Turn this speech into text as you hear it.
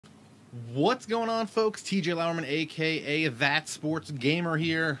What's going on, folks? TJ Lauerman, a.k.a. ThatSportsGamer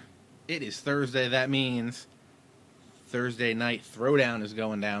here. It is Thursday. That means Thursday night Throwdown is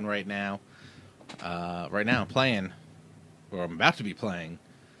going down right now. Right now I'm playing, or I'm about to be playing,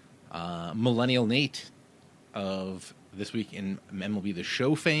 MillennialNate of This Week in MLB The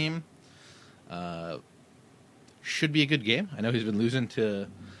Show fame. Should be a good game. I know he's been losing to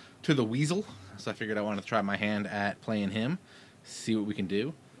the Weasel, so I figured I wanted to try my hand at playing him, see what we can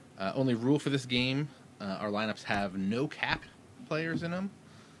do. Only rule for this game, our lineups have no capped players in them.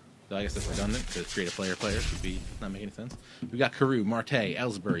 So I guess that's redundant, because creative players would be not making any sense. We got Carew, Marte,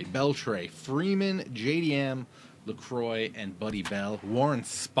 Ellsbury, Beltre, Freeman, JDM, LaCroix, and Buddy Bell. Warren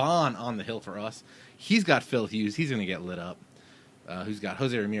Spahn on the hill for us. He's got Phil Hughes. He's going to get lit up. Who's got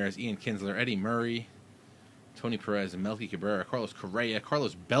Jose Ramirez, Ian Kinsler, Eddie Murray, Tony Perez, and Melky Cabrera, Carlos Correa,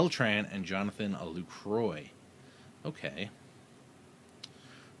 Carlos Beltran, and Jonathan LaCroix. Okay.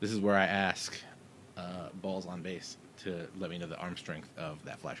 This is where I ask balls on base to let me know the arm strength of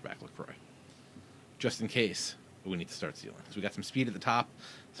that flashback LaCroix. Just in case we need to start sealing. So we got some speed at the top,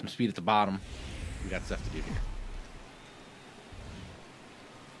 some speed at the bottom. We got stuff to do here.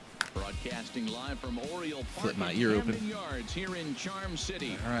 Broadcasting live from Oriole Park. Flip my ear open. Yards here in Charm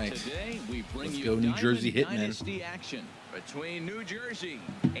City. All right. Today we bring Let's you go New Jersey Diamond Hitmen. Dynasty action between New Jersey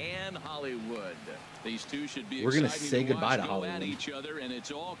and Hollywood. These two should be We're gonna exciting say to goodbye watch to go Hollywood. at each other, and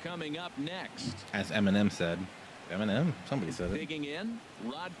it's all coming up next. As Eminem said. Eminem? Somebody said it. Digging in,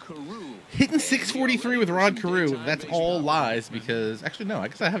 Rod Carew. Hitting 643 with Rod Carew. That's all lies because... Actually, no. I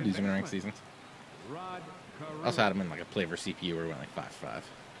guess I have these in ranked seasons. I also had him in like a play for CPU where we went like 5-5.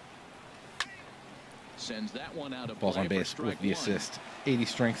 Sends that one out of Balls play on for base with strike the one. assist. 80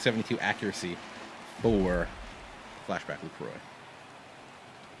 strength, 72 accuracy for flashback LaCroix.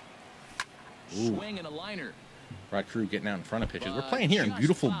 Ooh. Swing and a liner. Rod Carew getting out in front of pitches. We're playing here in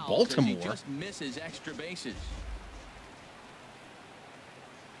beautiful Baltimore. He just misses extra bases.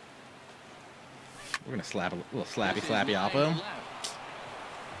 We're going to slap a little slappy oppo.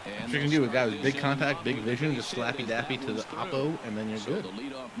 What you can do with a guy with big contact, big vision, just slappy dappy to the oppo, and then you're good. The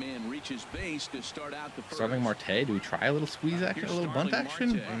leadoff man reaches base to start out the first. Starting Marte, do we try a little squeeze action, a little bunt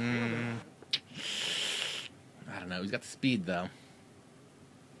action? I don't know. He's got the speed though.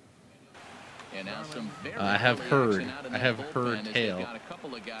 I have heard tale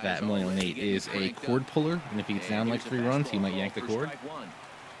that MillennialNate is a cord puller, and if he gets down like 3 runs, he might yank the cord. I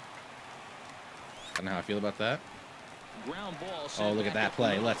don't know how I feel about that. Oh, look at that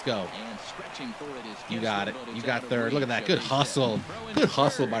play. Let's go. You got it. You got third. Look at that. Good hustle. Good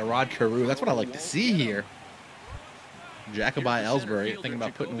hustle by Rod Carew. That's what I like to see here. Jacoby Ellsbury thinking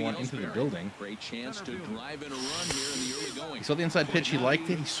about putting one into the building. He saw the inside pitch. He liked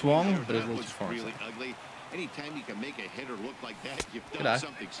it. He swung, but it was a little too far. Anytime you can make a hitter look like that, you've Good done eye.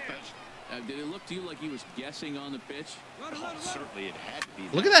 something special. Did it look to you like he was guessing on the pitch? Oh, certainly it had to be.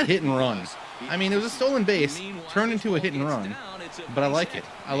 Look at that hit and run. I mean, it was a stolen base, turned into a hit and run, but I like it.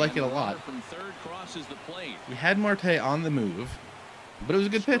 I like it a lot. We had Marte on the move, but it was a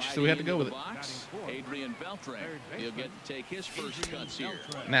good pitch, so we had to go with it. Adrian Beltre, he'll get to take his first cuts here.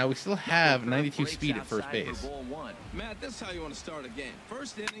 Now, we still have 92 speed at first base, Matt, this is how you want to start a game.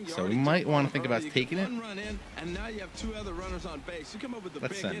 First inning, you so we already might took want one to think early, about you taking get it. one run in, and now you have 2 other runners on base. You come up with a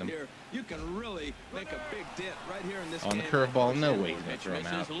Let's big send hit him. here, you can really make a big dent right here in this On the game. curveball, no way he's going to throw him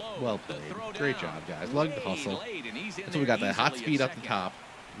out. Well played. Great job, guys. Lug the hustle. That's what we got, that hot speed up the top.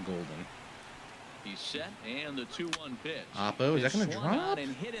 Golden. He's set, and the 2-1 pitch. Oppo, is that going to drop?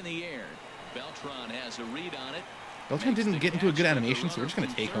 And hit in the air. Beltran has a read on it. Beltran didn't get into a good animation, so we're just going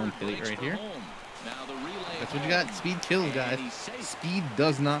to take home plate right here. That's what you got. Speed kills, guys. Speed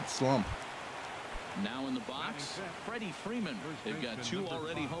does not slump. Now in the box, Freddie Freeman. They've got 2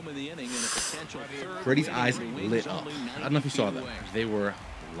 already home in the inning and a potential third. Freddie's eyes lit up. I don't know if you saw them. They were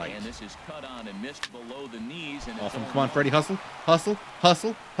light. And this is cut on and missed below the knees. And Off him. Come on, Freddie. Hustle. Hustle.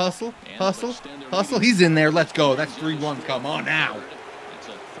 Hustle. Hustle. Hustle. Hustle. He's in there. Let's go. That's 3-1. Come on now. It's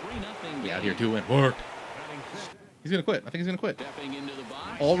a 3-0 We out here doing work. He's going to quit. I think he's going to quit. Stepping into the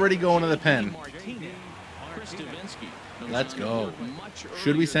box. Already going to the pen. Chris Davinsky. Let's go.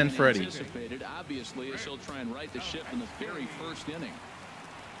 Should we send Freddie? Obviously, as he'll try and right the ship in the very first inning.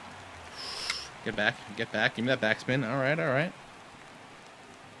 Get back. Get back. Give me that backspin. All right. All right.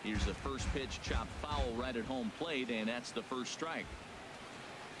 Here's the first pitch, chopped foul right at home plate, and that's the first strike.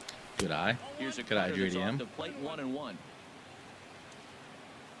 Good eye. Here's a Good eye, cutter that's off JDM. the plate, 1-1.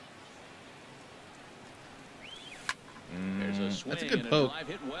 That's a good poke.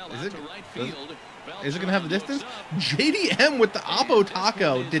 Is it going to have the distance? JDM with the Oppo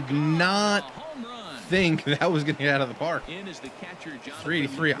Taco did not think that was going to get out of the park. In is the catcher, Jonathan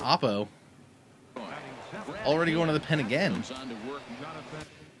 383 Oppo. Already going to the pen again. comes on to work.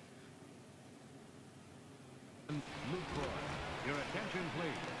 Your attention,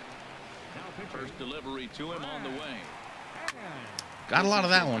 please. Now pitching. First delivery to him on the way. Got a lot of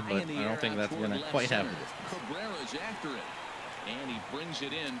that one, but I don't think that's going to quite have it. Cabrera's after it, and he brings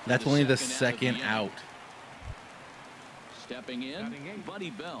it in. That's only the second out. Stepping in, Buddy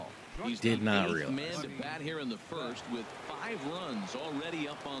Bell. He's Did the not eighth realize. man to bat here in the first with 5 runs already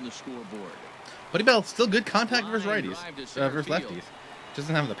up on the scoreboard. Buddy Bell, still good contact versus Line righties, drive to center versus field. lefties.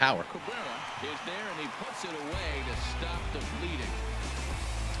 Doesn't have the power. Cabrera is there, and he puts it away to stop the bleeding.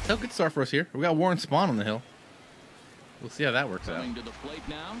 So good start for us here. We got Warren Spahn on the hill. We'll see how that works out. Coming to the plate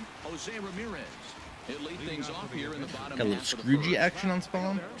now, Jose Ramirez. He'll lead things off here in the bottom Got a little half of the Scroogey first. action on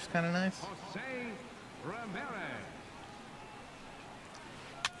Spawn, which is kind of nice. Jose Ramirez.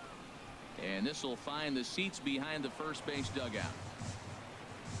 And this will find the seats behind the first base dugout.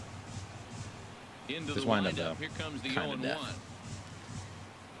 Into This the windup, windup. though, Here comes the kinda 0-1. deaf.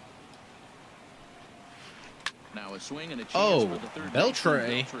 Now a swing and a chance Oh, for the third Beltre.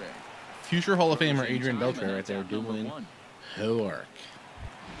 baseman, Beltre. Future Hall of Famer Closing Adrian time, Beltre and right that's there out number doing 1. work.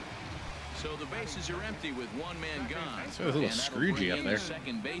 So the bases are empty with one man gone. So there's a little And that'll Scroogey bring up in there. the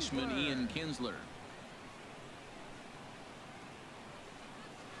second baseman, Ian Kinsler.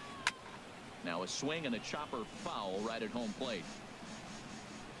 Now a swing and a chopper foul right at home plate.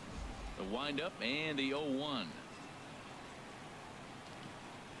 The windup and the 0-1.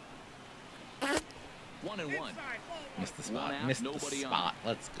 1-1. Missed the One spot. out, Missed the nobody on. spot.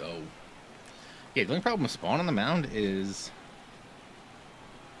 Let's go. Yeah, the only problem with Spawn on the mound is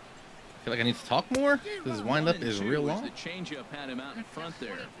I feel like I need to talk more. This windup is real long. The changeup had him out in front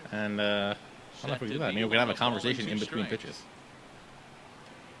there. And I don't know if we can do that. Maybe we can have a conversation in between pitches.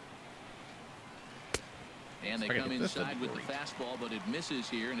 And they If I could come get this, inside that'd with be the fastball, but it misses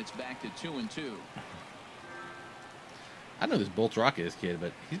here, and it's back to 2-2. I know this Bolts Rock is kid,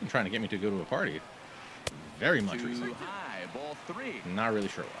 but he's been trying to get me to go to a party very much Too recently. high, ball 3. Not really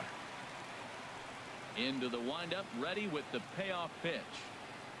sure why. Into the windup, ready with the payoff pitch.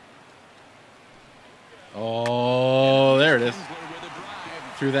 Oh, there it is. Kinsler with a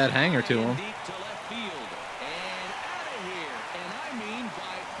drive. Threw that hanger to him. Deep to left field. And out of here. And I mean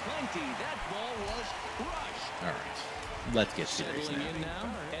by plenty. That ball was crushed. All right, let's get serious Settling now. in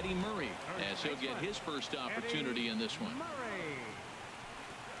now, Eddie Murray, as he'll get his first opportunity in this one.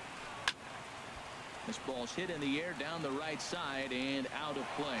 This ball's hit in the air down the right side and out of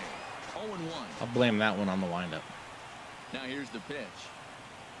play. 0-1. I'll blame that one on the windup. Now here's the pitch.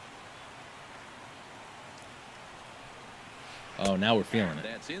 Oh, now we're feeling it.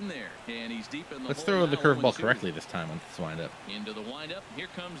 That's in there, and he's deep in the Let's hole throw the now, curveball 0-2. correctly this time on this windup. Into the windup. Here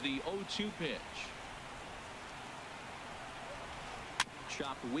comes the 0-2 pitch.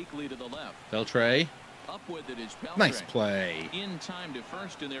 Chopped weakly to the left. Beltre, Up with it is Beltre. nice play. In time to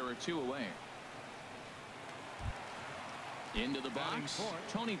first, and there are 2 away. Into the box,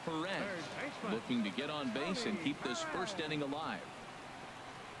 Tony Perez looking to get on base and keep this first inning alive.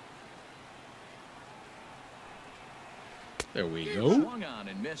 There we go. Swung on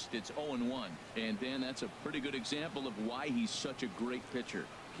and missed. It's 0-1. And Dan, that's a pretty good example of why he's such a great pitcher.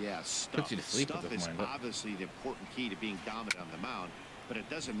 Yeah, stuff. Puts you to sleep with Stuff this is windup. obviously the important key to being dominant on the mound, but it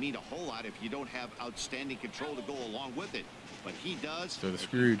doesn't mean a whole lot if you don't have outstanding control to go along with it. But he does. So the and he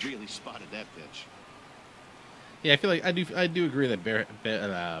Scrooge. really spotted that pitch. Yeah, I feel like I do agree that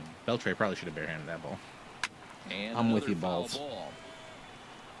Beltre probably should have barehanded that ball. And I'm with another you, foul Balls. ball.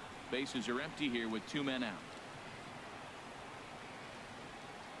 Bases are empty here with 2 men out.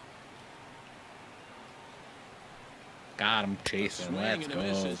 Got him chasing. Swing Let's and a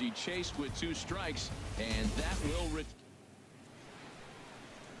miss go. as he chased with 2 strikes, and that will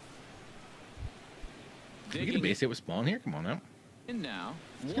Can we get a base hit with Spawn here? Come on now. in now.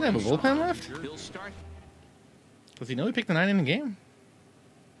 He's gonna have a bullpen left? He'll start. Does he know he picked the 9-inning game?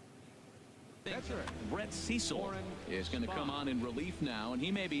 Brett Cecil is going to come on in relief now, and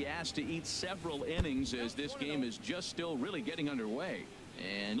he may be asked to eat several innings as this game is just still really getting underway.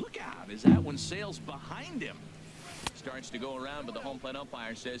 And look out, as that one sails behind him. Starts to go around, but the home plate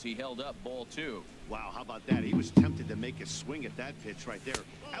umpire says he held up ball 2. Wow, how about that? He was tempted to make a swing at that pitch right there.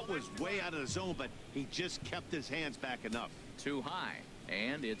 That was way out of the zone, but he just kept his hands back enough. Too high,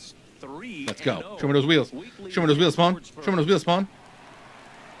 and it's 3-0. Let's go. Show me those wheels. Weekly Show me those wheels, Spawn. reports Show me those wheels, Spawn.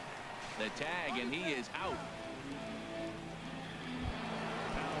 The tag, and he is out.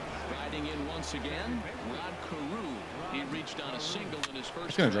 Tried Batting in once again, Rod Carew. He reached on a single in his first.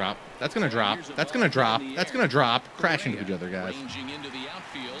 That's gonna drop. That's gonna drop. That's gonna drop. That's gonna drop. Crash into each other, guys. Ranging into the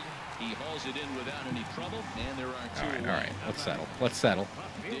outfield. He hauls it in without any trouble, and there are two. All right. Let's settle. Let's settle.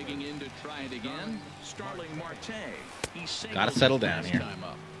 Digging in to try it again. Starling Marte. Gotta settle down here.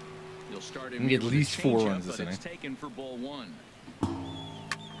 He'll start We need at least 4 runs this inning. Taken for ball 1.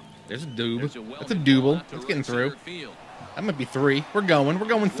 There's a doob. That's a double. It's getting through. That might be 3. We're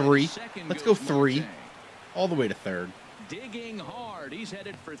going 3. Let's go 3. All the way to third. Digging hard. He's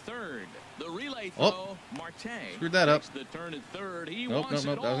headed for third. The relay throw. Marte screwed that up. The turn at third. Nope. That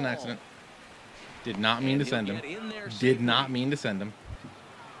was an accident. Did not mean to send him. Did not mean to send him.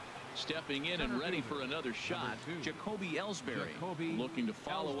 Stepping in and ready for another shot, Jacoby Ellsbury looking to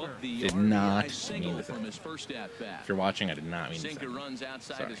follow up the did not single mean to from his first at bat. If you're watching, I did not mean to send Sinker runs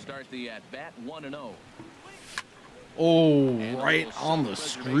outside to start the at bat, 1-0. Oh, right on the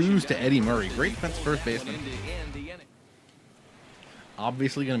screws to Eddie Murray. Great defensive first baseman.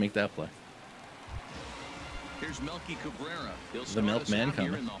 Obviously going to make that play. Here's Melky Cabrera. The milkman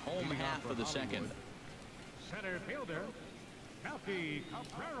coming. coming. In the home half of the second. Center fielder, Melky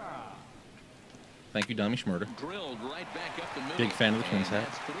Cabrera. Thank you, Dommy Schmurder. Drilled right back up the middle. Big fan of the Twins hat.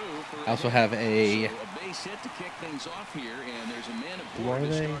 I also have a base hit to kick things off here, and there's a man Who aboard are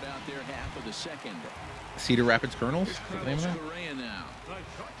to they? start out there half of the second. Cedar Rapids Colonels. Is that the name of that? Correa now.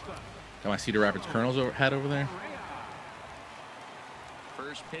 Got my Cedar Rapids Colonels hat over there.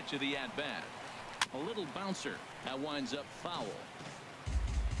 First pitch of the at-bat. A little bouncer. That winds up foul.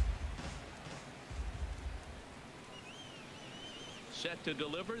 Set to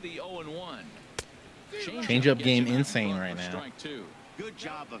deliver the 0-1. Change-up game insane right now. Strike 2. Good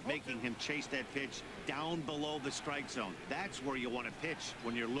job of making him chase that pitch down below the strike zone. That's where you want to pitch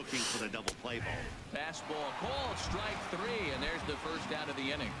when you're looking for the double play ball. Fastball called, strike 3, and there's the first out of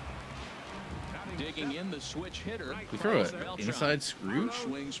the inning. Digging in the switch hitter. We throw it inside Scrooge.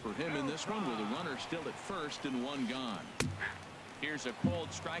 Swings for him in this one with a runner still at first and 1 gone. Here's a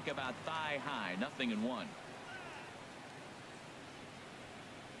cold strike about thigh high, 0-1.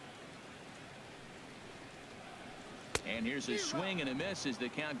 And here's a swing and a miss as the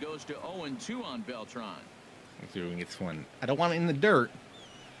count goes to 0-2 on Beltran. Let's see if we can get this one. I don't want it in the dirt.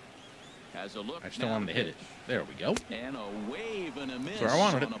 Has a look. I just don't want him to hit it. There we go. And a wave and a miss That's where I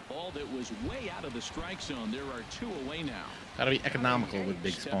wanted on it. a ball that was way out of the strike zone. There are 2 away now. Gotta be economical with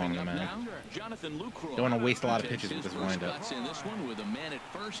big spawn, Stepping up man. now, Jonathan Lucroy. Don't want to waste a lot of Takes pitches with his this first windup. cuts in this one with a man at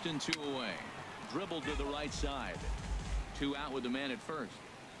first and 2 away. Dribbled to the right side. 2 out with the man at first.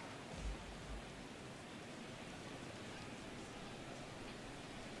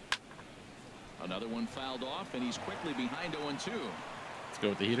 Another one fouled off, and he's quickly behind 0-2. Let's go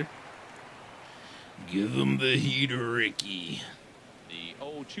with the heater. Give him the heater, Ricky. The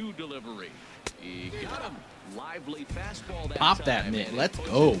 0-2 delivery. He got him. Lively fastball that Pop time, that mitt. and it Let's puts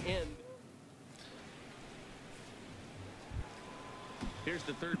go. it in. Here's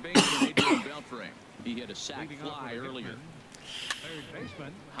the third baseman, Adrian Beltre. He hit a sac fly earlier. Third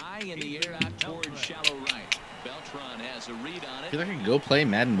baseman. High in the air out towards shallow right. Beltran has a read on I it. feel like I could go play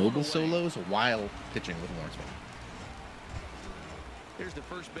Madden Mobile solos while pitching with more swing. Here's the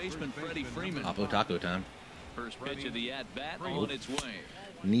first baseman, Freddie Freeman. Oppo Taco time. First pitch of the at-bat on its way.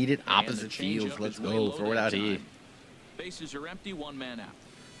 Needed And the opposite changeup fields. Let's is way go. low Throw it that out here. time. Bases are empty, 1 man out.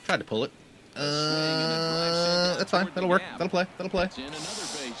 Tried to pull it. Swing and a drive sent down That's fine. toward That'll the work. gap. That'll play. That'll play. It's in another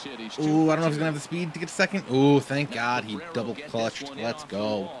base hit. He's Ooh, I don't know if he's two going to have the speed to get to second. Ooh, thank God he Cabrera double get this clutched. one in Let's off the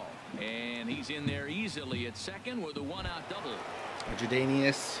go. wall. And he's in there easily at second with a 1-out double.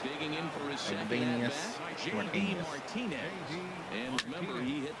 Jordanius. Digging in for his second Jordanius at-bat, J.D. Martinez. Martinez. And remember,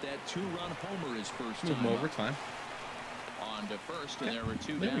 he hit that 2-run homer his first Move time him over. up. It's fine. On to first, and there were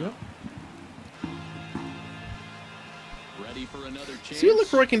 2 There we down. go. Ready for another chance. See what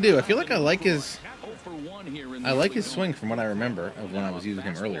LaCroix can do. I feel like I like his 0 for 1 here in I the like early his going. swing from what I remember of when I was using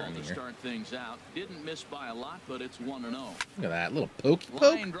him Fastball earlier in the to year. start things out. Didn't miss by a lot, but it's 1-0. Look at that little pokey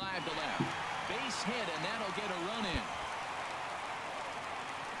poke. Line drive to left. Base hit, and that'll get a run in.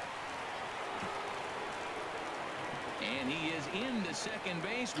 And he is into second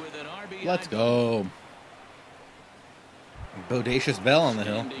base with an RBI. Let's go. Bodacious Bell on the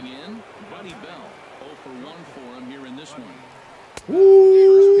hill. Standing in, Buddy Bell. 0 for 1 for him here in this one.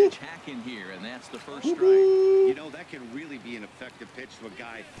 Woo! First pitch hack in here, and that's the first strike. You know, that can really be an effective pitch to a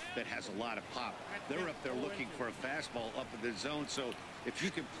guy that has a lot of pop. They're up there looking for a fastball up in the zone, so if you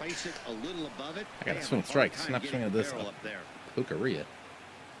can place it a little above it, I gotta they have swing a hard strikes, time not getting swinging the this barrel up. up there. Pucaria.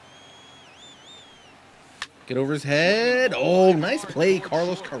 Get over his head. Oh, nice play,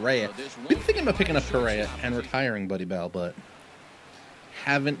 Carlos Correa. Been thinking about picking up Correa and retiring Buddy Bell, but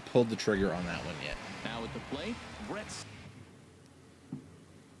haven't pulled the trigger on that one yet. Now at the plate, Brett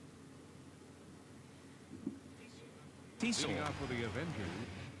Cecil. Leading off for the Avengers.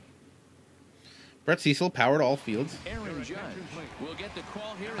 Brett Cecil, power to all fields. Aaron Judge will get the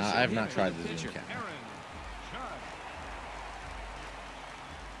call here. I have not tried the Zoom camera. Aaron Judge.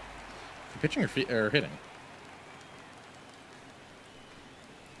 For pitching or hitting?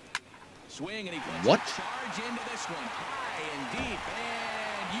 Swing, and he puts What? a charge into this one, high and deep,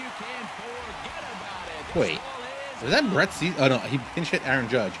 and you can forget about it. This Wait, ball was that Brett Cecil? Oh no, he pinch hit Aaron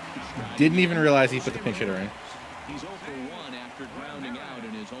Judge. Didn't even realize he put the pinch hitter in. He's 0 for 1 after grounding out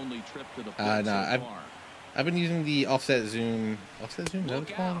in his only trip to the plate No, so far. I've been using the offset zoom. Offset zoom? Is that what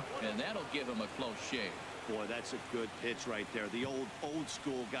it's Look called? out, and that'll give him a close shave. Boy, that's a good pitch right there. The old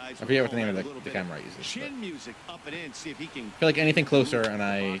school guys. I forget what the would name call of that a little the bit camera uses. But Chin music up and in. See if he can. I feel like anything closer, and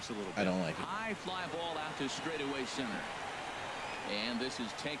I don't like it. High fly ball out to straightaway center. And this is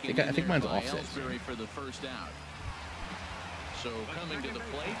taken I think mine's by offset. Ellsbury for the first out. So coming to the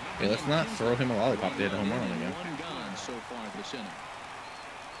plate. Hey, let's not throw him a lollipop to hit a home run again. One gone so far this inning.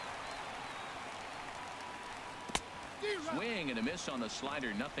 Swing and a miss on the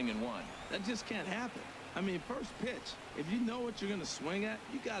slider, 0-1. That just can't happen. I mean, first pitch, if you know what you're going to swing at,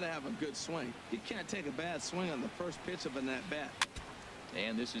 you got to have a good swing. You can't take a bad swing on the first pitch of an at-bat.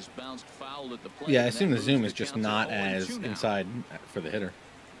 And this is bounced foul at the plate. Yeah, I and assume that the zoom moves is just count to not 0-2 as now. inside for the hitter.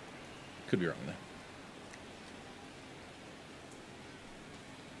 Could be wrong there.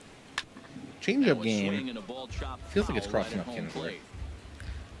 Changeup Now a swing game and a ball chopped feels like it's foul crossing right up at home Kinsler. plate.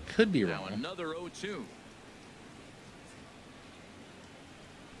 Could be Now wrong. another 0-2.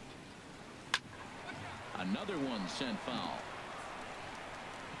 Another one sent foul.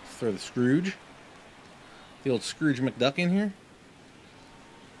 Let's throw the Scrooge. The old Scrooge McDuck in here.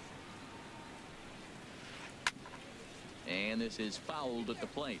 And this is fouled at the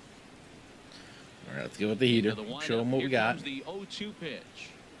plate. All right, let's go with the heater. Into the windup. Show them what Here we got. comes the 0-2 pitch.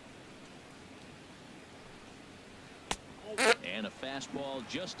 And a fastball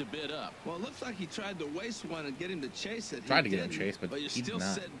just a bit up. Well, it looks like he tried to waste one and get him to chase it. Tried He to get him didn't, chased, but you're he did still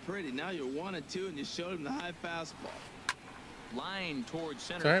not. sitting pretty. Now you're 1-2, and you showed him the high fastball. Line towards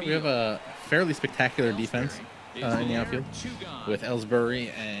center It's all right. We have a fairly spectacular defense in the outfield with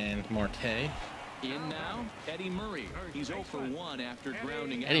Ellsbury and Marte. In now, Eddie Murray. He's 0 for 1 after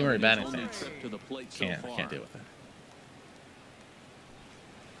grounding out. Eddie Murray in his batting only stance. trip to the plate so far. Can't deal with that.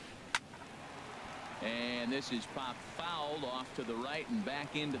 And this is popped fouled off to the right and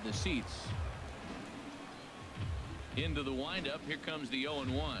back into the seats. Into the windup. Here comes the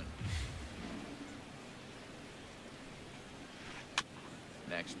 0-1.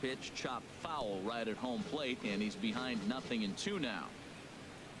 Next pitch, chopped foul right at home plate, and he's behind 0-2 now.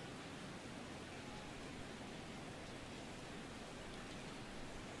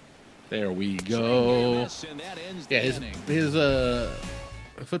 There we go. And that ends Yeah, the inning. his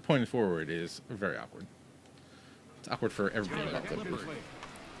foot pointed forward is very awkward. It's awkward for everybody about that. Now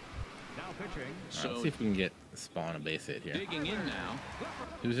pitching. Let's see if we can get Spawn a base hit here. Digging in now.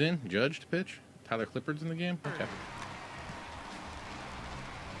 Who's in? Judge to pitch? Tyler Clippard's in the game? Okay.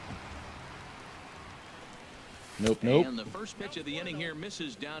 Nope. And the first pitch of the inning here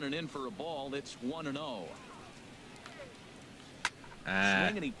misses down and in for a ball. It's 1-0.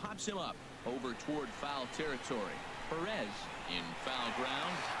 Swing and he pops him up over toward foul territory. Perez in foul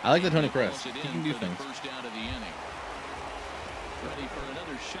ground. I like the Tony He Perez. calls it He in can do for the things. first out of the inning. Ready for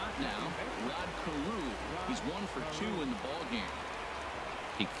another shot now. Rod Carew. He's 1 for 2 in the ball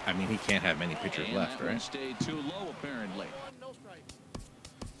game. He can't have many pitchers And left, that one right? stayed too low apparently.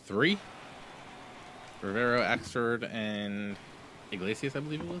 3? Rivero, Axford, and Iglesias, I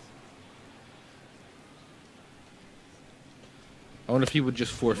believe it was. I wonder if he would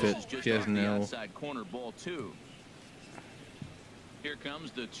just forfeit. This is just He has off the no. outside corner, ball 2. Here comes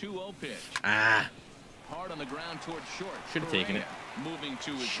the 2-0 pitch. Hard on the ground towards short. Should have taken it. Moving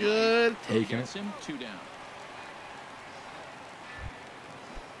to his Should right. have taken Gets it. him 2 down.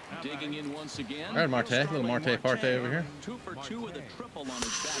 Digging in once again. All right, Marte. Little Marte Parte over here. 2 for 2 with a triple on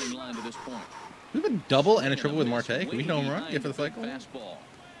his batting line to this point. We have a double and a triple with Marte. Can we hit a home run? Get for the cycle? Fastball.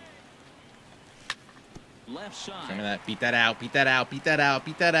 Left side. Give me that. Beat that out. Beat that out. Beat that out.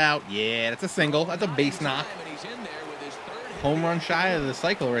 Beat that out. Yeah, that's a single. That's a base knock. And he's in there with his third hit. Home run shy of the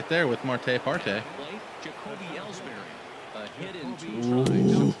cycle right there with Marte Parte. Plate, Jacoby Ellsbury. A hit in 2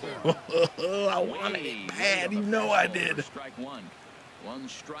 Ooh. tries. I want it bad. You know I did. Strike 1. 1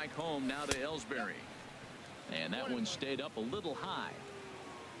 strike home now to Ellsbury. And that one stayed up a little high.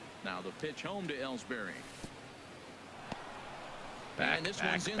 Now the pitch home to Ellsbury. Back, And this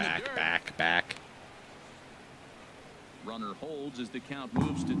back, one's in the back, dirt. back, back. Runner holds as the count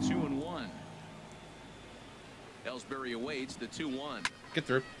moves to 2-1. Ellsbury awaits the 2-1. Get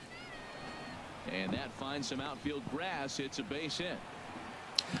through. And that finds some outfield grass. It's a base hit.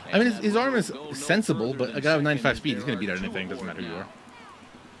 I mean, his arm is sensible, but a guy with 95 speed, he's going to beat out anything. Doesn't matter who you are.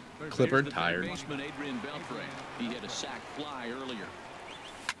 Clippard, tired. He hit a sac fly earlier.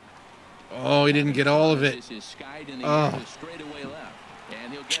 Oh, he didn't get all of it. Oh.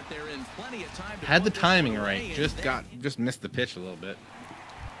 And he'll get there in plenty of time. Had the timing right. Just missed the pitch a little bit.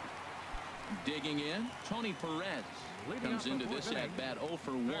 Digging in, Tony Perez comes into this at bat 0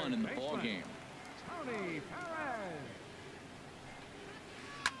 for 1 in the ball game.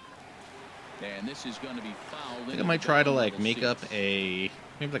 And this is going to be fouled. I think I might try to like make up maybe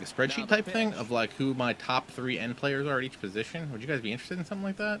like a spreadsheet type thing of like who my top 3 end players are at each position. Would you guys be interested in something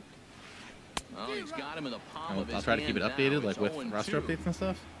like that? Oh, he's got him in the palm of his I'll try to keep it updated, like with roster updates and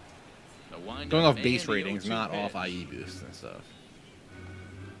stuff. Going off base ratings, not off IE boosts and stuff.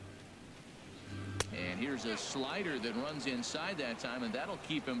 And here's a slider that runs inside that time, and that'll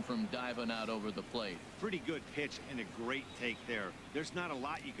keep him from diving out over the plate. Pretty good pitch and a great take there. There's not a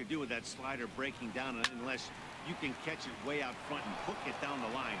lot you could do with that slider breaking down unless you can catch it way out front and hook it down the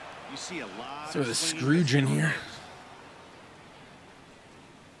line. You see a lot of the Scrooge in here.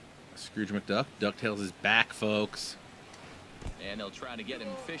 Scrooge McDuck. DuckTales is back, folks. And they'll try to get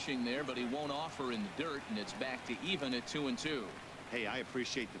him fishing there, but he won't offer in the dirt, and it's back to even at 2-2. Hey, I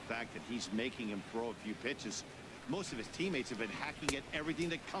appreciate the fact that he's making him throw a few pitches. Most of his teammates have been hacking at everything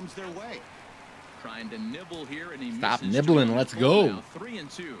that comes their way. Trying to nibble here, and he Stop misses. nibbling. Let's go. Now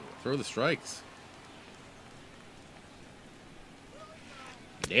 3-2. Throw the strikes.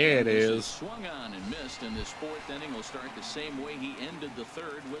 There it is. Swung on and missed in this 4th inning. Will start the same way he ended the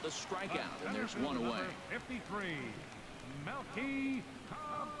 3rd with a strikeout, and there's 1 away. 53, Melky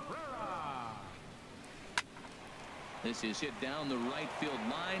Cabrera. This is hit down the right field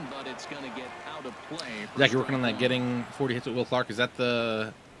line, but it's going to get out of play. Zach, you're working on that getting 40 hits with Will Clark. Is that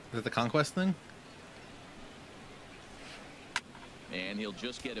the conquest thing? And he'll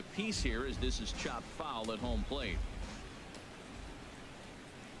just get a piece here as this is chopped foul at home plate.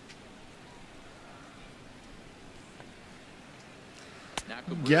 Now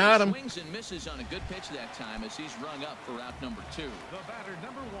got him. Swings and misses on a good pitch that time as he's rung up for out number 2. The batter,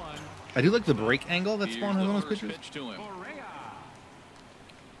 number 1. I do like the break angle that Spawn has on his pitches. Pitch to him.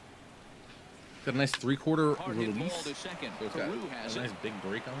 Got a nice 3/4 release. It's got a nice big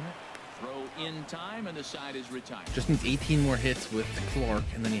break on it. Throw in time, and the side is retired. Just needs 18 more hits with Clark,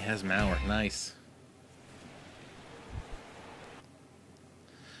 and then he has Mauer. Nice.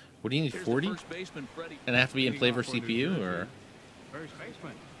 What do you need, 40? And I have to be in play for CPU, or?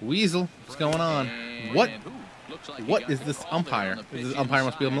 Weasel, what's going on? What is this umpire? This umpire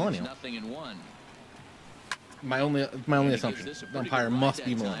must be a millennial. My only assumption. The umpire must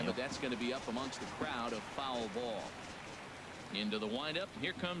be millennial. But that's going to be up amongst the crowd. A foul ball. Into the windup.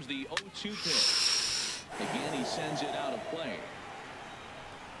 Here comes the 0-2 pitch. Again, he sends it out of play.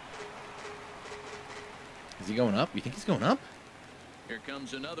 Is he going up? You think he's going up? Here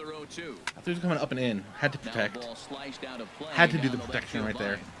comes another 0-2. I thought he was coming up and in. Had to protect. Ball sliced out of play. Had to do the protection right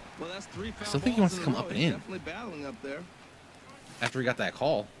there. Well, that's 3 I still think he wants to come up and in. Definitely battling up there. After he got that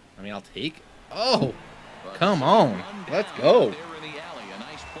call. I mean, I'll take. Oh, come on. Let's go.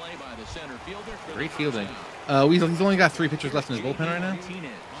 Great fielding. Weasel, he's only got 3 pitchers left in his bullpen right now.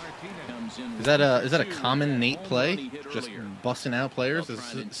 Is that a common Nate play? Just busting out players as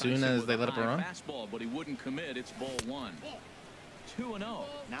soon as they let up a run? But he wouldn't commit. It's ball 1. 2-0.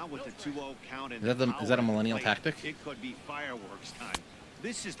 Now with the 2-0 count, Is that a millennial tactic? It could be fireworks time.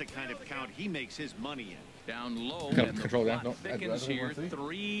 This is the kind of count he makes his money in. Down low. Control down. Don't thickens here.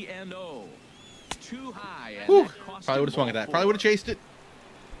 3-0. Too high. Probably would have swung at that. Probably would have chased it.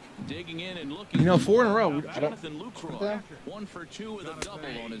 Digging in and looking. 4 in a row. Jonathan Lucroy, 1 for 2 with a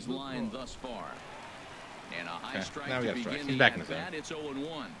double on his line thus far. And a high strike now we to got strikes. begin He's the back in the at-bat. It's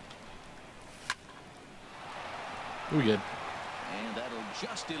 0-1. We good. And that'll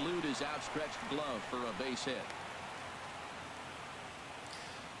just elude his outstretched glove for a base hit.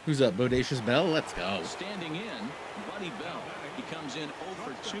 Who's up? Bodacious Bell? Let's go. Standing in, Buddy Bell. He comes in 0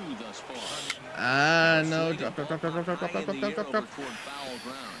 for 2 thus far. No. Drop.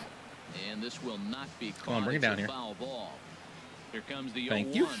 And this will not be caught. Come on, bring it down here. Foul ball. Here comes the 0-1.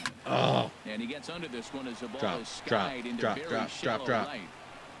 Thank you. Oh. And he gets under this one as the ball is skied into Drop. very shallow right.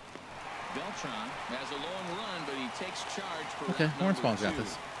 Beltran has a long run, but he takes charge for Okay, Horn Spawn's 2. got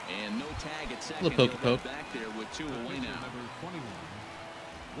this. And no tag at second. Little pokey poke. Back there with 2 away now.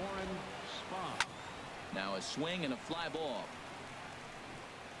 Now a swing and a fly ball.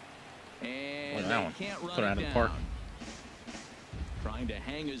 And that one. they can't run Put it out of the park. Trying to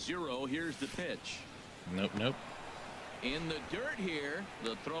hang a 0. Here's the pitch. Nope, nope. In the dirt here.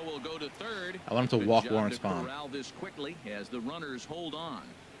 The throw will go to third. I want him to walk Warren Spahn. Corral this quickly as the runners hold on.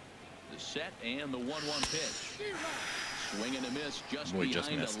 The set and the 1-1 pitch. Swing and a miss just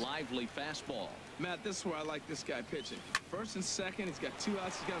behind a lively fastball. Matt, this is where I like this guy pitching. First and second, he's got 2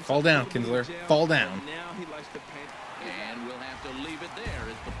 outs. He's got fall down, Kinsler. Fall down. Now he likes to paint. And we'll have to leave it there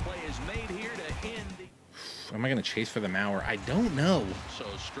as the play is made here to end the... Am I going to chase for the Mauer? I don't know. So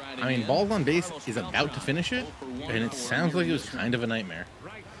I mean, balls on base is about to finish it, and it sounds like it was kind of a nightmare.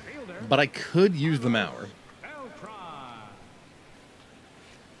 But I could use the Mauer.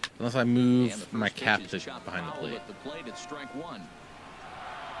 Unless I move my cap to behind the plate. The plate at strike 1.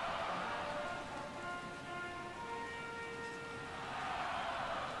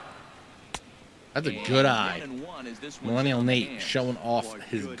 That's a good eye. Millennial Nate showing off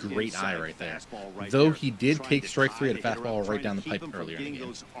his great eye right there. Though he did take strike 3 at a fastball right down the pipe earlier in the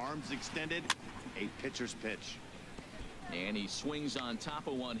game. Arms extended, a pitcher's pitch. And he swings on top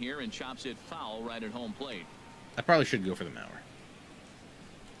of one here and chops it foul right at home plate. I probably should go for the Mauer.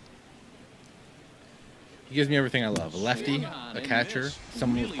 He gives me everything I love. A lefty, a catcher,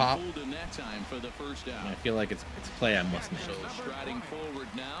 someone with pop. I feel like it's a play I must make. So striding forward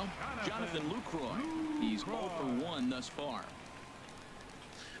now, Jonathan Lucroy. He's 0 for 1 thus far.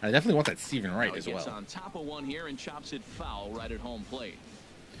 I definitely want that Steven Wright as well. On top of one here and chops it foul right at home plate.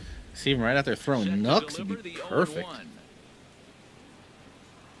 Steven Wright out there throwing knucks would be perfect.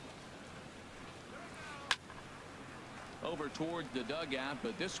 Over towards the dugout,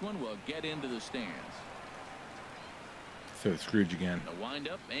 but this one will get into the stands. Throw Scrooge again. The wind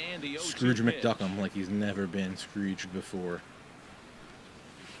up and the Scrooge McDuckham like he's never been Scrooged before.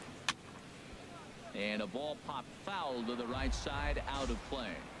 And a ball popped foul to the right side, out of play.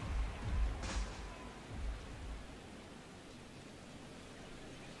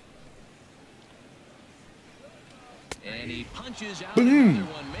 And he punches out another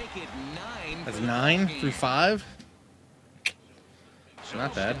one, make it 9. That's 9 through 5. So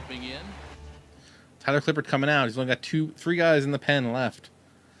not bad. In. Tyler Clippard coming out. He's only got 3 guys in the pen left.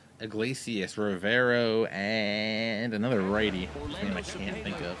 Iglesias, Rivero, and another righty. Name I can't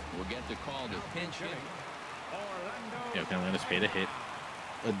think of. We'll get the call to pinch hit. Yeah, can Landis pay to hit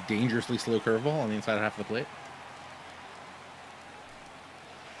a dangerously slow curveball on the inside half of the plate?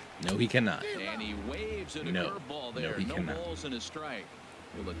 No, he cannot. And he waves at a curveball there. No balls and a strike.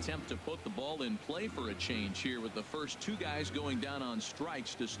 Will attempt to put the ball in play for a change here with the first 2 guys going down on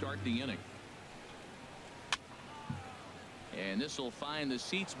strikes to start the inning. And this will find the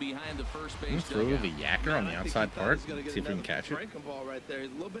seats behind the first base. Throw the yacker on the outside part. See if we can catch it. Breaking ball right there.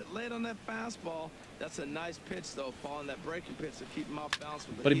 He's a little bit late on that fastball. That's a nice pitch though. Following that breaking pitch to keep him off balance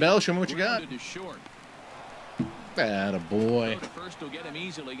with the Buddy Bell, show me what you got. Atta boy.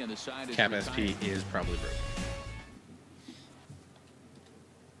 Cap SP is probably broken.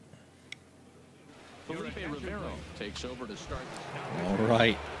 Felipe Rivero takes over to start. All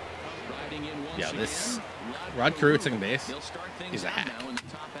right. Yeah, this Rod Carew at second base is a hack.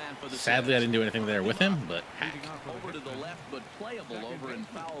 Sadly, I didn't do anything there with him, but hack. Over to the left, but playable over in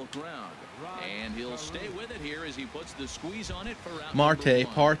foul ground. And he'll stay with it here as he puts the squeeze on it for Marte,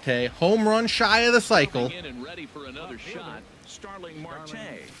 Parte, home run shy of the cycle. In and ready for another shot. Starling Marte.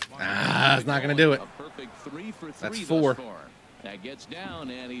 It's not going to do it. A perfect 3 for 3. That's 4. That gets down,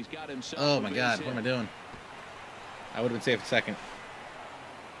 and he's got himself. Oh my God, what am I doing? I would have been safe at second.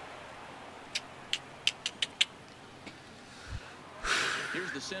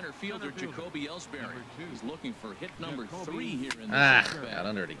 Here's the center fielder, Jacoby Ellsbury. He's looking for hit number 3 here in the got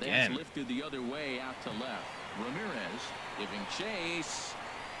under it again. That's lifted the other way out to left. Ramirez giving chase.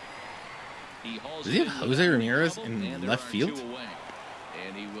 Does he have Jose Ramirez in left field?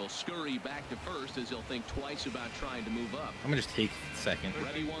 And he will scurry back to first as he'll think twice about trying to move up. I'm going to just take second.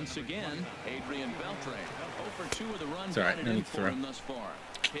 Ready once again, Adrian Beltre. 0 for 2 of the run. It's all right, no need to throw. Thus far.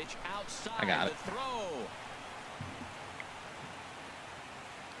 Pitch outside. I got it. Throw.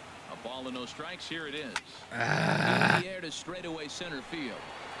 A ball and no strikes. Here it is. In the air to straightaway center field.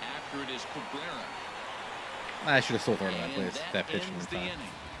 After it is Cabrera. I should have still thrown that place. That pitch in time.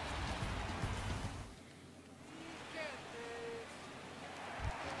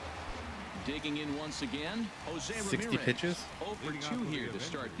 Digging in once again, Jose 60 Ramirez. pitches. 0 for 2 here to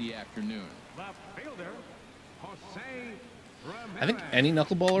start the afternoon. I think any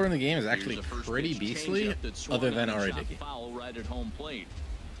knuckleballer in the game is actually pretty beastly, other than R.A. Dickey. Foul right at home plate.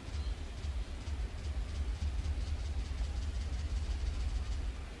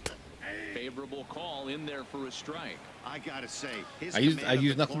 Favorable call in there for a strike. I gotta say, I used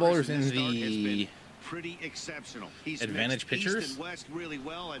knuckleballers in the pretty exceptional. He's advantage pitchers. East and West really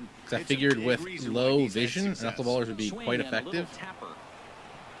well, and because I figured with low vision, knuckleballers would be quite effective.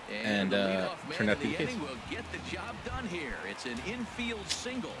 And turned out to be the case. Will get the job done here. It's an infield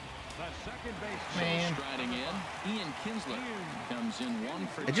single. The second base. Man. Striding in, Ian Kinsler comes in 1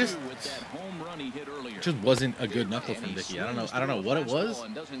 for 2 with that home run he hit earlier. Just wasn't a good knuckle from Dickey. I don't know what it was.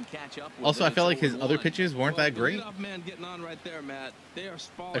 Also, I felt like his other pitches weren't that great. I feel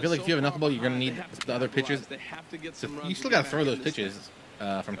like if you have a knuckleball, you're going to need the other pitches. So you still got to throw those pitches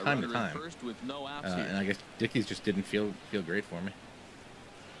from time to time. And I guess Dickey's just didn't feel great for me.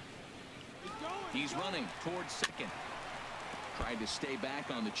 He's running towards second. Tried to stay back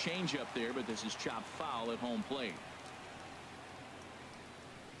on the changeup there, but this is chopped foul at home plate.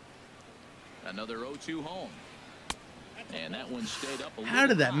 Another 0-2 home. And that one stayed up a How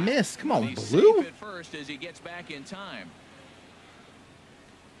did that miss? Come on, He's Blue. safe at first as he gets back in time.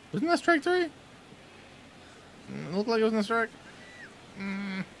 Wasn't that strike 3? It looked like it was in a strike.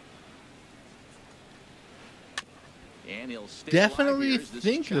 And he'll stay Definitely alive here.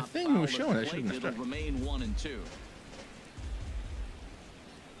 think the thing was showing it should have been a It'll strike. remain 1 and 2.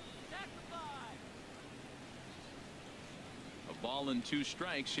 A ball and 2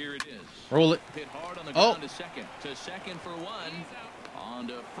 strikes. Here it is. Roll it. Hit hard on the ground to second. To second for 1. On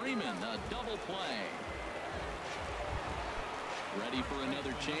to Freeman. A double play. Ready for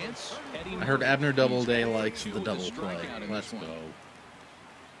another chance. I heard Abner Doubleday likes the double play. Let's go.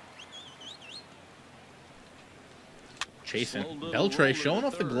 Chasing. Beltre showing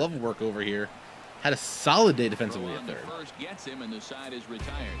off the glove work over here. Had a solid day defensively at third. First gets him, and the side is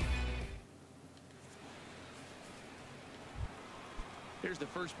retired. Here's the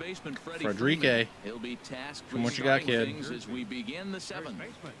first baseman, Frederique. He'll be tasked From with what you got, starting kid? things as we begin the 7th.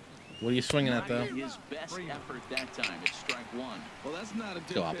 What are you swinging at, though? His best effort that time. It's strike 1. Well, that's not a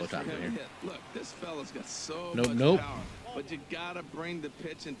good Go pitch for top him to here. hit. Look, this fella's got so Nope, much nope. power. But you gotta bring the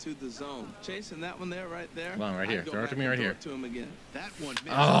pitch into the zone. Chasing that one there, right there. Come on, right here. I'd go Throw it to back me and right throw here. it to him again. That one missed.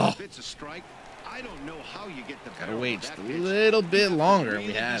 Oh. If it's a strike, I don't know how you get the Gotta barrel wait of just that a pitch. little bit longer, and we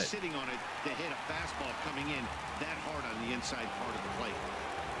Really had be it. sitting on it to hit a fastball coming in that hard on the inside part of the plate.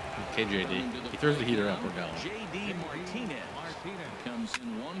 Okay, JD. He throws the heater up. We're going. J.D. Martinez comes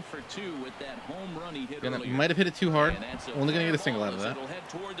in 1 for 2 with that home run he hit earlier. Might have hit it too hard. And that's Only going to get a single out of ball as that. it'll head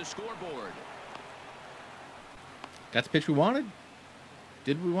toward the scoreboard. Got the pitch we wanted.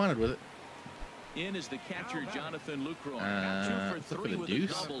 Did what we wanted with it. In is the catcher, Jonathan Lucroy. 2 look for for 3 the with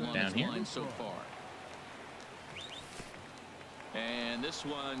deuce a double on down his here. line so far. And this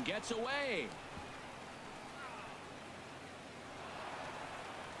one gets away.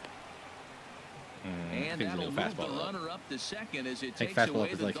 And that'll move the fastball up. runner up to second as it I think takes fastball away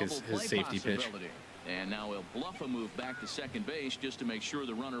up is the like double his play safety pitch. possibility. And now he'll bluff a move back to second base just to make sure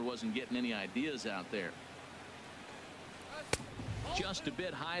the runner wasn't getting any ideas out there. Just a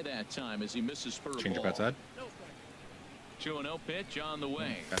bit high that time as he misses for a Change up ball. outside. 2-0 pitch on the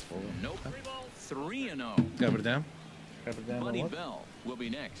way. Fastball. Nope. 3-0. Gotta put it down. Gotta put it down. Buddy Bell will be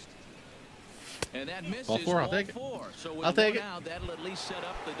next. And that misses. Ball 4, I'll take it. So with I'll take it. out, that'll at least set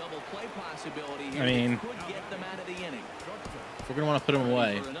up the double play possibility here. I mean, could get them out of the inning. if we're going to want to put him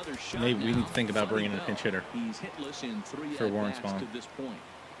away, For another shot maybe we now, need to think about Buddy bringing in a Bell. pinch hitter. He's hitless in 3 for Warren at-bats Spahn. to this point.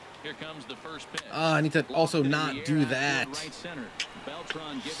 Here comes the first pitch. I need to also Lofted in not the do air out that. toward right center.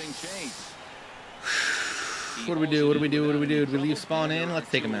 Beltran giving chase. What do we do? What do we do? What do we do? Do we leave Spawn in? Let's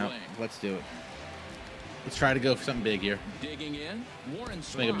take him out. Let's do it. Let's try to go for something big here. Digging in, Warren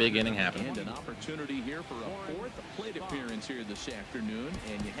Let's make a big inning happen. And an opportunity here for a 4th plate appearance here this afternoon,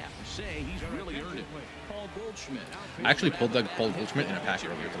 and you have to say he's really earned it. Paul Goldschmidt. I actually pulled Paul Goldschmidt in a pack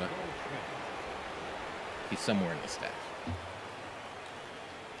earlier today. He's somewhere in the staff.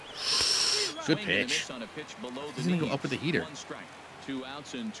 Good pitch. He's going to go up with the heater. 1 strike. 2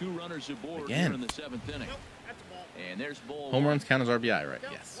 outs and 2 runners aboard Again. here in the 7th inning. And there's ball Home 1. runs count as RBI, right?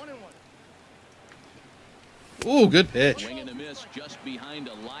 Yes. Ooh, good pitch. Swing and a miss just behind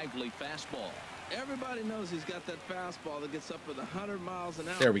a lively fastball. Everybody knows he's got that fastball that gets up with 100 miles an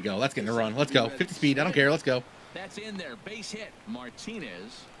hour. There we go. Let's get in the run. Let's go. 50 speed. I don't care. Let's go. That's in there. Base hit.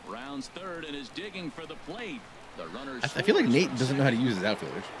 Martinez rounds third and is digging for the plate. The runner's I feel like Nate doesn't know how to use his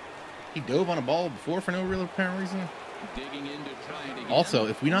outfielders. He dove on a ball before for no real apparent reason. digging in to try it again. Also,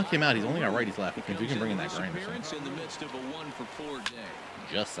 if we knock him out, he's only got righties left. Which means we can bring in that grinder. In the midst of a 1-for-4 day.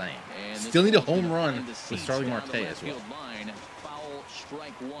 Just saying. And Still need a home gonna run find the with seats Starling down the Marte left as well. field line. Foul,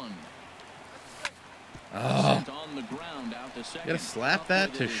 strike 1. Oh. Sent on the ground out to second. Gotta slap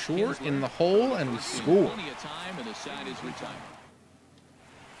that to Up with it is short Kinsler. in the hole, and we score. Plenty of time, and the side is retired.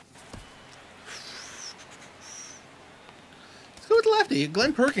 Let's go with a lefty.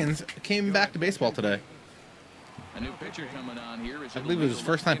 Glenn Perkins came back to baseball today. A new pitcher coming on here is I believe it was his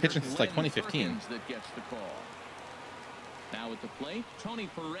first time pitching since like 2015. That gets the call. Now at the plate, Tony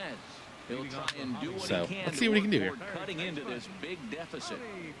Perez. He'll try and do what he can. Let's see what he can do here. Cutting into this big deficit.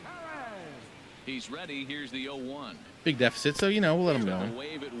 He's ready. Here's the 0-1. Big deficit, so, you know, we'll let him go.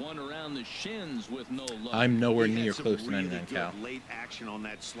 Wave at one around the shins with no luck. I'm nowhere near close to 99 cal. Late action on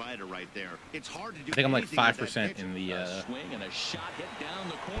that slider right there. It's hard to do. I think I'm like 5% in the swing and a shot hit down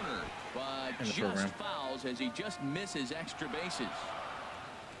the corner, but just fouls as he just misses extra bases.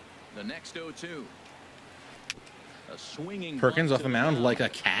 The next 0-2. A swinging Perkins off the mound like a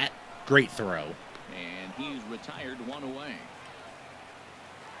cat. Great throw. And he's retired, one away.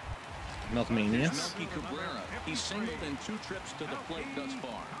 Melkmanius. Melky Cabrera. He's singled in 2 trips to the plate thus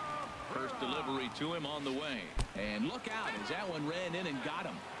far. First delivery to him on the way. And look out as that one ran in and got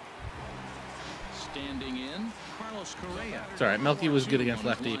him. Standing in, Carlos Correa. It's all right. Melky was good against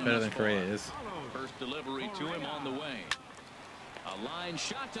lefty, better than Correa is. First delivery to him on the way. A line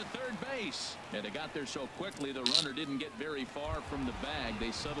shot to third base. And it got there so quickly the runner didn't get very far from the bag.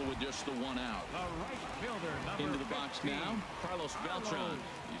 They settle with just the 1 out. Into the box now, Carlos Beltran.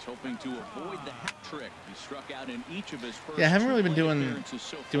 He's hoping to avoid the hat trick. He struck out in each of his first. Yeah, I haven't really been doing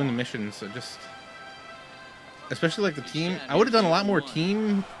the missions. So just, especially like the team. I would have done a lot more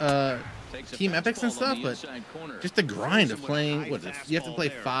team epics and stuff, but just the grind of playing. What you have to play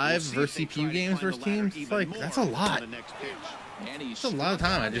 5 versus CPU games versus teams. It's like that's a lot. It's a lot of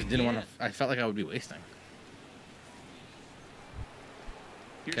time. I just didn't want to. I felt like I would be wasting.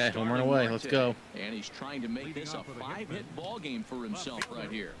 Okay, home run away. Let's go. And he's trying to make this a 5-hit ball game for himself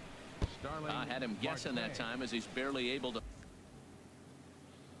right here. I had him guessing that time as he's barely able to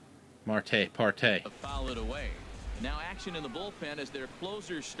Partey. Foul it away. Now action in the bullpen as their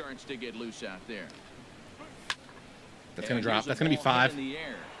closer starts to get loose out there. That's going to drop. That's going to be 5. Is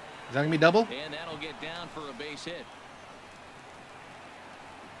that going to be double? And that'll get down for a base hit.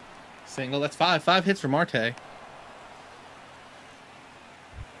 Single. That's 5. 5 hits for Marte.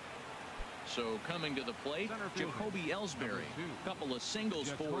 So coming to the plate, Jacoby Ellsbury. Couple of singles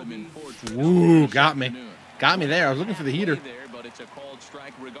for him in 4 trips. Ooh, got me. Got me there. I was looking for the heater. There, but it's a called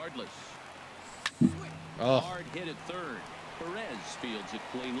strike regardless. Oh. Hard hit at third. Perez fields it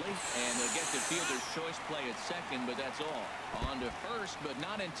cleanly, and they'll get the fielder's choice play at second, but that's all. On to first, but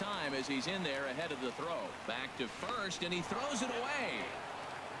not in time as he's in there ahead of the throw. Back to first, and he throws it away.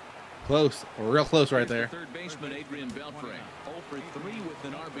 Close. Real close right there. Third baseman Adrian Beltre. 0 for 3 with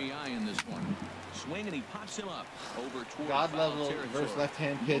an RBI in this one. Swing and he pops him up over toward God level versus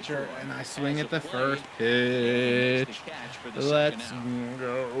left-hand pitcher, and I swing at the first pitch. Let's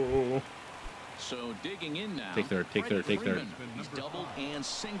go. So digging in now. Take third. He's doubled and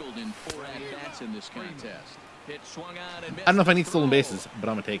singled in 4 at-bats in this contest. Hit swung out and missed. I don't know if I need stolen bases, but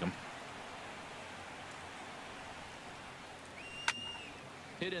I'm gonna take them.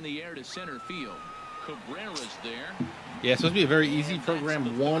 Hit in the air to center field. Cabrera's there. Yeah, it's supposed to be a very easy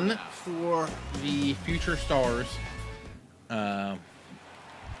program 1 for the future stars.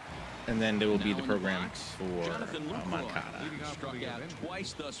 And then there will be the program for Moncada. Struck out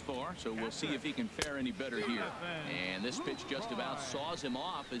twice thus far, so we'll see if he can fare any better here. And this pitch just about saws him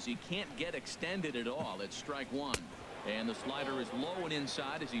off as he can't get extended at all. It's strike 1. And the slider is low and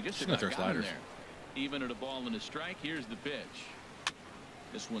inside as he just about got him there. Even at a ball and a strike, here's the pitch.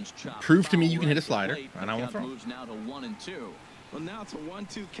 This one's chopped. Prove to me you can hit a slider, and I won't throw. Moves now to 1-2. Well, now it's a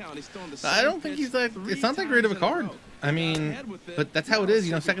 1-2 count. He's throwing the I don't think he's like. It's not that great of a card. I mean, but that's how it is.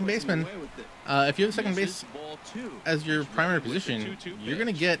 You know, second baseman. If you have second base as your primary position, you're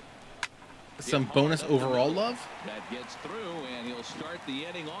gonna get some bonus overall love. That gets through, and he'll start the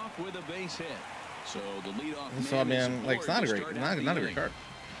inning off with a base hit. So the leadoff. So I mean, like, it's not a great, not a great card.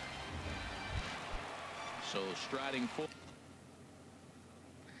 So striding forward.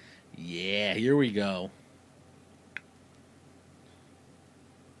 Yeah, here we go.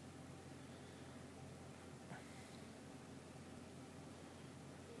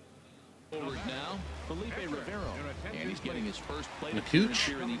 Forward now, Felipe Rivero, and he's getting his first plate appearance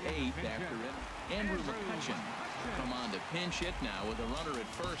here in the 8th after it. Andrew McCutcheon come on to pinch hit now with a runner at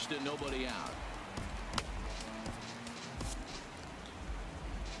first and nobody out.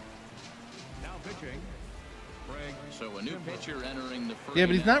 Now pitching. So a new pitcher entering the first. Yeah,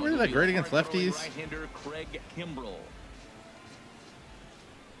 but he's not really that great against lefties. Right-hander Craig Kimbrell.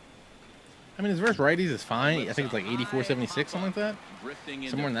 I mean, his versus righties is fine. I think it's like 84-76, something like that.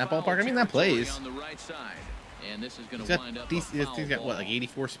 Somewhere in that ballpark. I mean, that plays. And this is going He's to got wind up decent. He's got what, like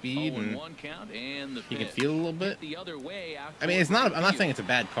 84 speed, and count, and he can feel a little bit. the other way out. I mean, it's not. I'm not saying it's a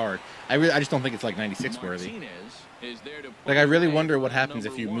bad card. I just don't think it's like 96 worthy. Is there to Like, I really wonder what happens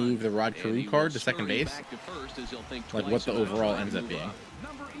if you move the Rod Carew card to second base. Like, what the overall ends up being.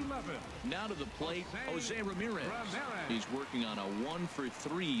 Number 11. Now to the plate, Jose Ramirez. He's working on a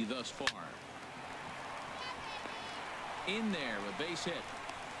 1-for-3 thus far. In there, a base hit.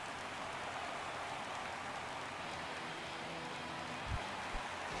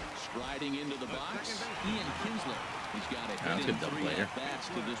 Striding into the box, Ian Kinsler. He's got a hit in 3 at-bats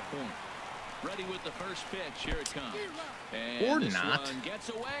to this point. Ready with the first pitch. Here it comes. And or this not. one gets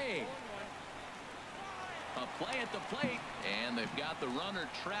away. A play at the plate, and they've got the runner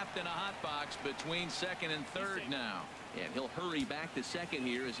trapped in a hot box between second and third now. And he'll hurry back to second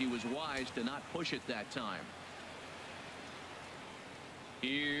here, as he was wise to not push it that time.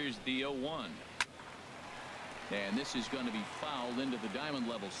 Here's the 0-1. And this is going to be fouled into the diamond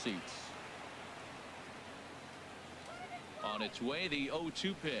level seats. On its way, the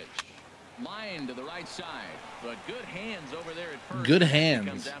 0-2 pitch. Line to the right side, but good hands over there at first. Good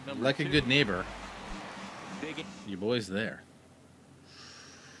hands, like a good neighbor. Your boy's there.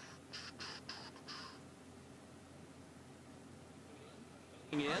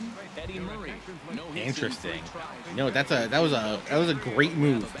 Eddie Murray. Interesting. You know, that was a great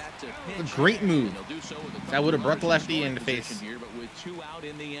move. A great move. That would have brought the lefty in to face.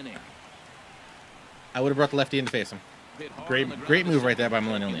 I would have brought the lefty in to face him. Great move right there by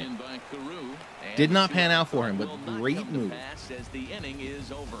MillennialNate. Did not pan out for him, but great move.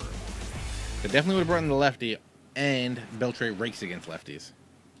 It definitely would have brought in the lefty, and Beltre rakes against lefties.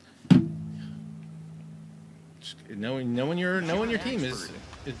 Knowing your team is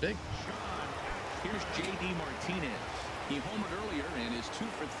big. Here's J.D. Martinez. He homered earlier and is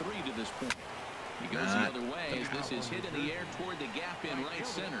 2-for-3 to this point. He goes the other way as this is hit in the air toward the gap in right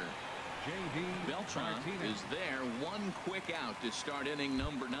center. Beltran is there. One quick out to start inning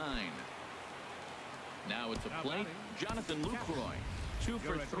number 9. Now at the plate, Jonathan Lucroy.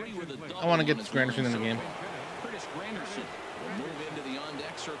 2-for-3 with a double. I want to get Granderson in the game. Curtis Granderson will move into the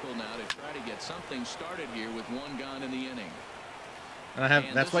on-deck circle now to try to get something started here with one gone in the inning. And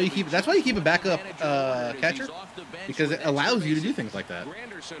that's why you keep a backup catcher, because it allows you to do things like that.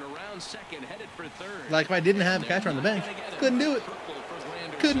 Like if I didn't have a catcher on the bench, couldn't do it.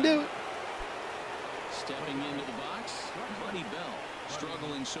 Couldn't do it. Stepping into the box, Buddy Bell,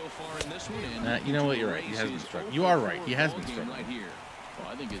 struggling so far in this one. You know what? You're right. He has been struggling. You are right. He has been struggling. Right here. Well,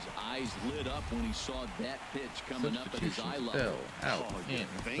 I think his eyes lit up when he saw that pitch coming up at his eye level. Out and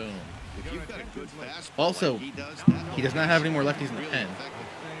boom. If you've got a good fastball Also, like he does not have any more lefties in the pen.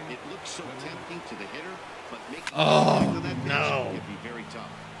 It looks so tempting to the hitter, but making no. can be very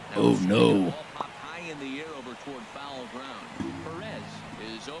tough. Oh no. Ball popped high in the air over toward foul ground. Perez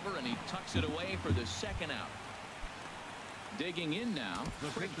is over and he tucks it away for the second out. Digging in now,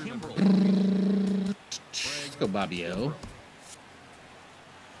 Craig Kimbrell. Let's go, Bobby O.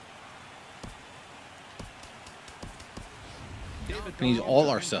 Can use all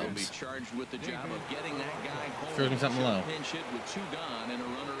our subs. Throws me something low.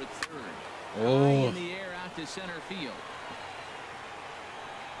 Oh.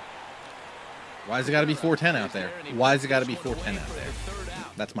 Why has it got to be 410 out there? Why has it got to be 410 out there?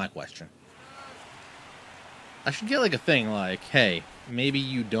 That's my question. I should get like a thing like, hey, maybe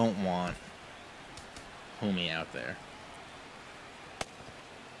you don't want homie out there.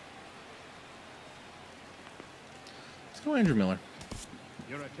 Let's go Andrew Miller.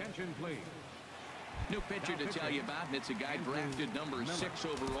 Your attention, please. New pitcher to tell you about, and it's a guy drafted number 6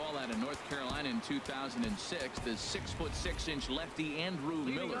 overall out of North Carolina in 2006. The 6'6" lefty Andrew Miller.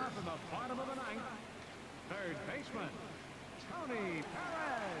 Leading off in the bottom of the ninth, third baseman, Tony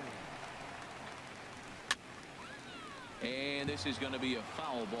Perez. And this is going to be a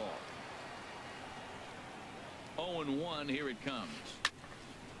foul ball. 0-1, here it comes.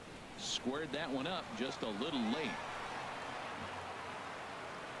 Squared that one up just a little late.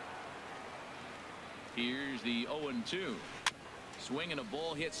 Here's the 0-2. Swinging a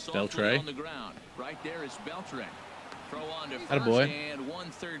ball hit softly on the ground. Right there is Beltre. Throw on to first, and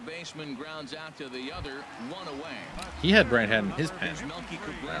one third baseman grounds out to the other, one away. He had Brand Head in his pen.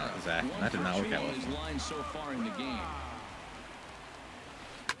 Zach, that did not work out well. Line so far in the game.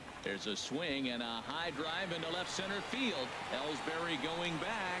 There's a swing and a high drive into left center field. Ellsbury going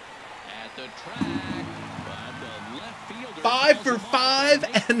back at the track. But the left fielder 5 for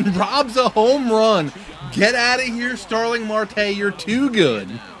 5 and robs a home run. Get out of here, Starling Marte. You're too good.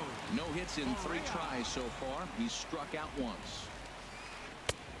 No hits in 3 tries so far. He's struck out once.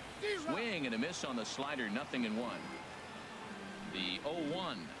 Swing and a miss on the slider, 0-1. The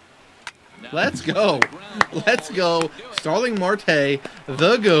 0-1. Let's go. Let's go. Starling Marte,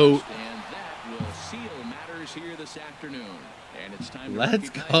 the GOAT. And that will seal matters here this afternoon. And it's time to Let's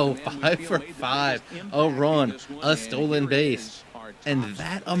go. 5 for 5. A run, a stolen base. And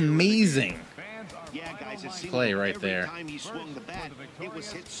that amazing Yeah, guys, it seemed play like right every there. time he swung the bat, it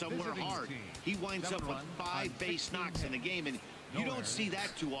was hit somewhere hard. He winds up with 5 base knocks in a game, and you don't see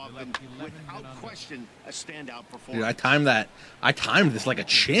that too often. Without question, a standout performance. Dude, I timed that. I timed this like a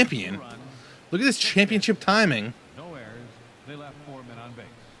champion. Look at this championship timing. No errors. They left 4 men on base.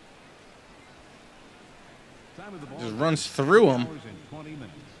 Time of the ball. Just runs through him. 20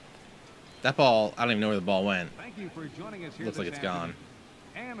 minutes. That ball, I don't even know where the ball went. Thank you for joining us here. Looks like this it's gone.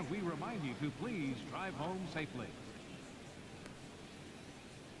 afternoon. And we remind you to please drive home safely.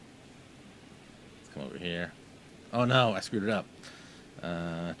 Let's come over here. Oh no, I screwed it up.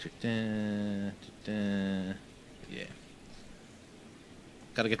 Yeah.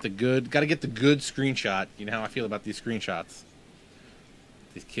 Gotta get the good screenshot. You know how I feel about these screenshots.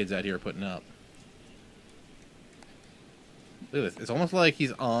 These kids out here are putting up. Look at this. It's almost like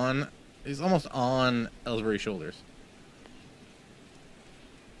he's almost on Ellsbury's shoulders.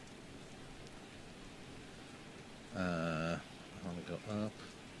 I want to go up.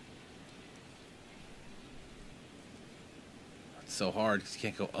 It's so hard because you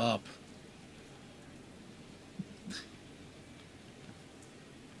can't go up.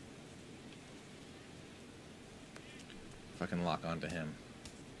 If I can lock onto him.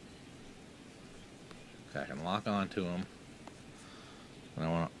 Okay, I can lock onto him. And I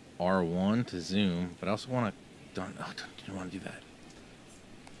want R1 to zoom, but I also want to... Don't want to do that.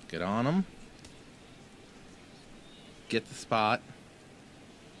 Get on him. Get the spot.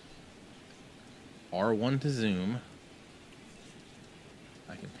 R1 to zoom.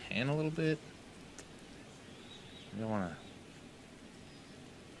 I can pan a little bit. I don't want to...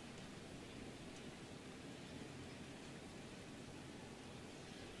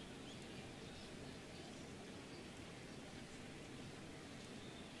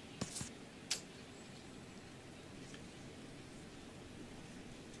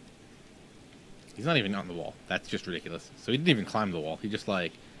 He's not even on the wall. That's just ridiculous. So he didn't even climb the wall. He just,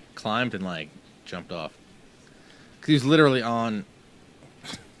 like, climbed and, like, jumped off. Because he was literally on...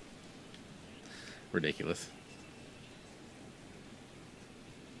 Ridiculous.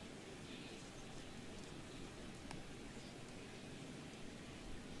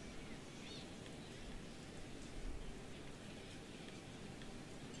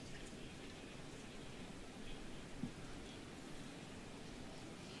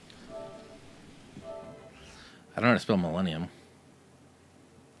 I don't know how to spell millennium.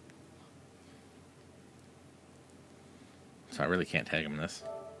 So I really can't tag him in this.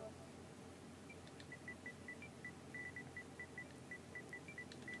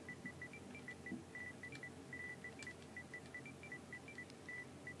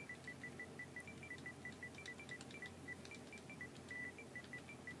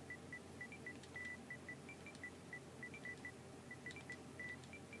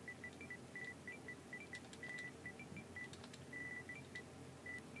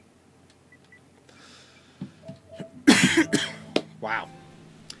 Wow.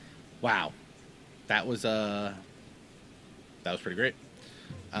 Wow. That was pretty great.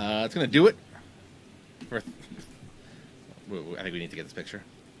 It's gonna do it. I think we need to get this picture.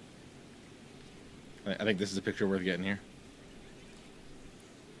 I think this is a picture worth getting here.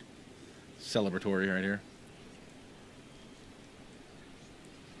 Celebratory right here.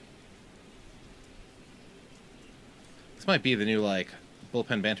 This might be the new, like,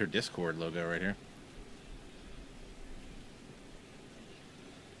 Bullpen Banter Discord logo right here.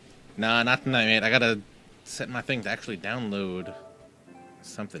 Nah, not tonight, mate. I gotta set my thing to actually download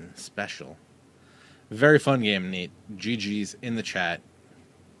something special. Very fun game, Nate. GG's in the chat.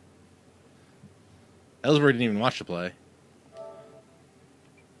 Ellsbury didn't even watch the play.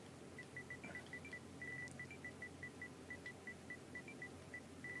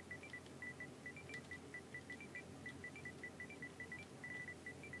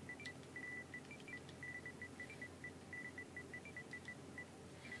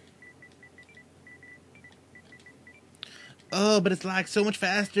 Oh, but it's like so much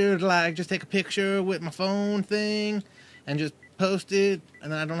faster to like just take a picture with my phone thing and just post it, and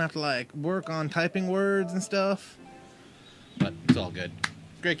then I don't have to like work on typing words and stuff. But it's all good.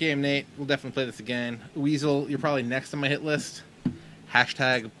 Great game, Nate. We'll definitely play this again. Weasel, you're probably next on my hit list.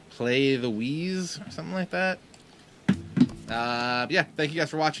 Hashtag play the Wheeze or something like that. Yeah, thank you guys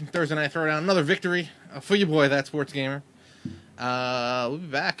for watching Thursday Night Throwdown. Another victory for your boy, ThatSportsGamer. We'll be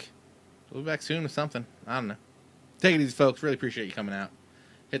back. We'll be back soon with something. I don't know. Take it easy, folks. Really appreciate you coming out.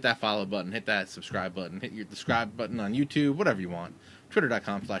 Hit that follow button. Hit that subscribe button. Hit your subscribe button on YouTube. Whatever you want.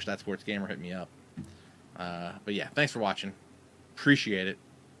 Twitter.com/ThatSportsGamer. Hit me up. But yeah, thanks for watching. Appreciate it.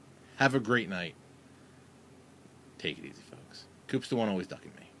 Have a great night. Take it easy, folks. Coop's the one always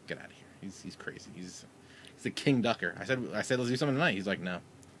ducking me. Get out of here. He's crazy. He's the king ducker. I said let's do something tonight. He's like, no.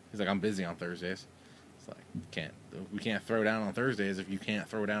 He's like, I'm busy on Thursdays. It's like, we can't throw down on Thursdays if you can't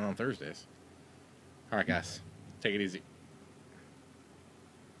throw down on Thursdays. All right, guys. Take it easy.